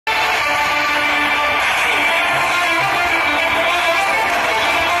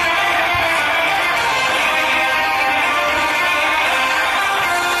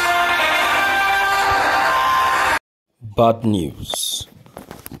Bad news.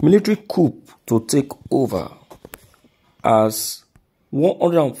 Military coup to take over as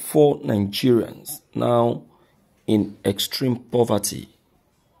 104 Nigerians now in extreme poverty,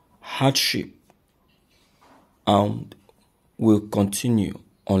 hardship, and will continue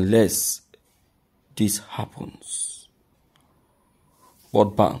unless this happens.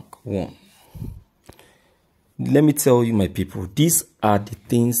 World Bank won. Let me tell you, my people, these are the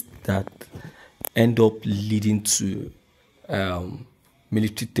things that end up leading to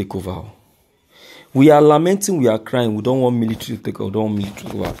military takeover. We are lamenting, we are crying, we don't want military to take over, we don't want military to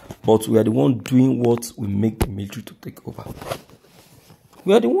take over, but we are the one doing what will make the military to take over.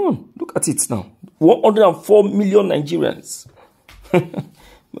 We are the one. Look at it now. 104 million Nigerians.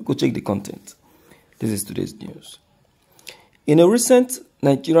 Go check the content. This is today's news. In a recent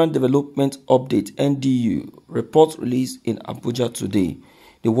Nigerian Development Update (NDU) report released in Abuja today,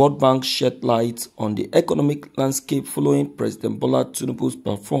 the World Bank shed light on the economic landscape following President Bola Tinubu's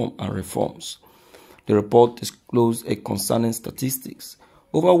perform and reforms. The report disclosed a concerning statistics.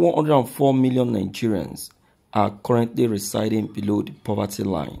 Over 104 million Nigerians are currently residing below the poverty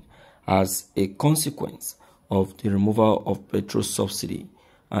line as a consequence of the removal of petrol subsidy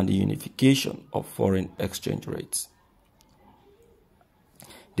and the unification of foreign exchange rates.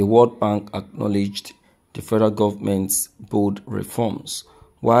 The World Bank acknowledged the federal government's bold reforms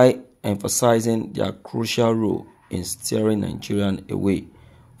while emphasizing their crucial role in steering Nigeria away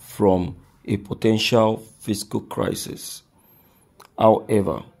from a potential fiscal crisis.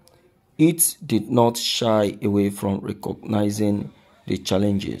 However, it did not shy away from recognizing the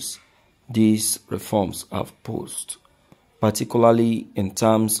challenges these reforms have posed, particularly in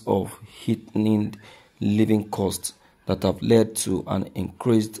terms of heightening living costs that have led to an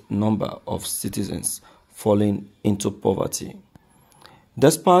increased number of citizens falling into poverty.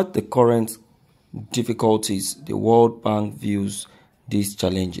 Despite the current difficulties, the World Bank views these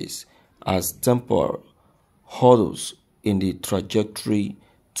challenges as temporary hurdles in the trajectory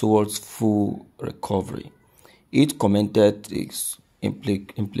towards full recovery. It commended the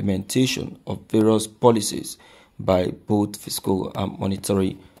implementation of various policies by both fiscal and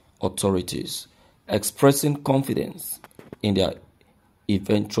monetary authorities, expressing confidence in their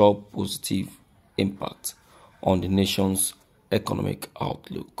eventual positive impact on the nation's economic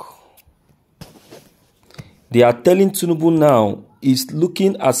outlook. They are telling Tinubu now, it's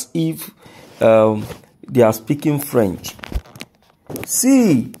looking as if they are speaking French.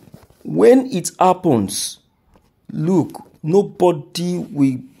 See, when it happens, look, nobody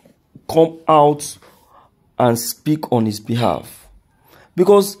will come out and speak on his behalf.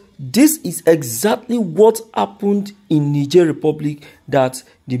 Because this is exactly what happened in Niger Republic, that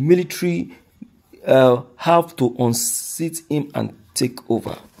the military have to unseat him and take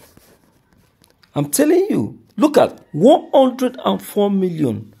over. I'm telling you, look at 104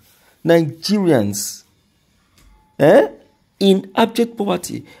 million Nigerians in abject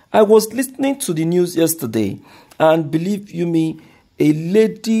poverty. I was listening to the news yesterday, and believe you me, a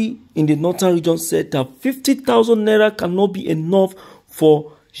lady in the northern region said that 50,000 naira cannot be enough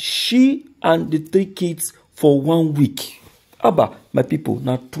for she and the 3 kids for 1 week. Abba, my people,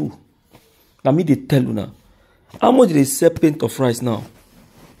 not true. Let me tell you now. How much did they sell paint of rice now?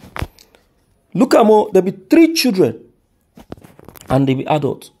 Look at more, there'll be 3 children and they'll be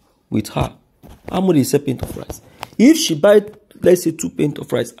adults with her. How much they sell paint of rice? If she buy, let's say 2 paint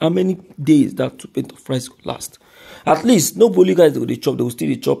of rice, how many days that 2 paint of rice will last? At least nobody guys they will chop, they will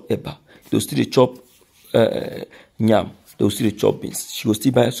still chop eba, they will still chop yam, they will still chop beans. She will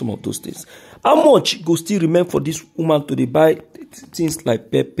still buy some of those things. How much go still remain for this woman to buy things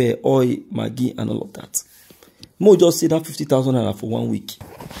like pepper, oil, maggi, and all of that? More just say that 50,000 naira for 1 week.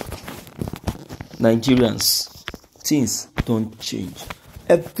 Nigerians, things don't change.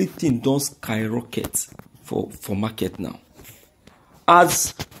 Everything don't skyrocket for market now.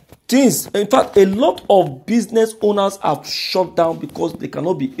 As things, in fact, a lot of business owners have shut down because they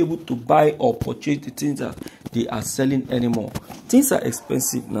cannot be able to buy or purchase the things that they are selling anymore. Things are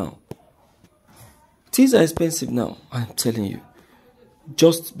expensive now. Things are expensive now, I'm telling you,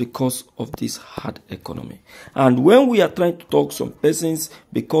 just because of this hard economy. And when we are trying to talk some persons,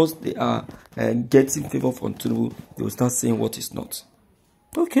 because they are getting favor from Tinubu, they will start saying what is not.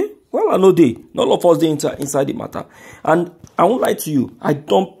 Okay, well, I know none of us they inside the matter. And I won't lie to you, I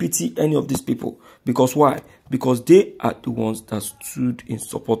don't pity any of these people. Because why? Because they are the ones that stood in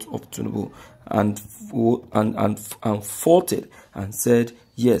support of Tinubu and fought it and said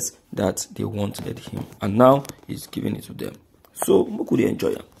yes, that they wanted him. And now he's giving it to them. So, how could they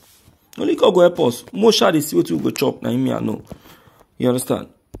enjoy it? Only God go help us. More shall they see what we go chop. Now, me, I know. You understand?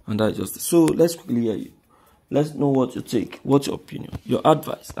 And that is just it. So, let's quickly hear you. Let's know what you think, what's your opinion, your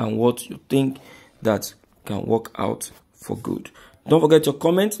advice, and what you think that can work out for good. Don't forget your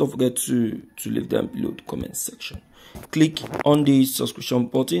comments. Don't forget to leave them below the comment section. Click on the subscription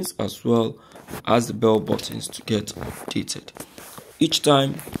buttons as well as the bell buttons to get updated each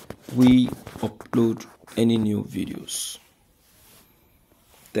time we upload any new videos.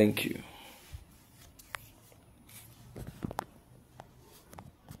 Thank you.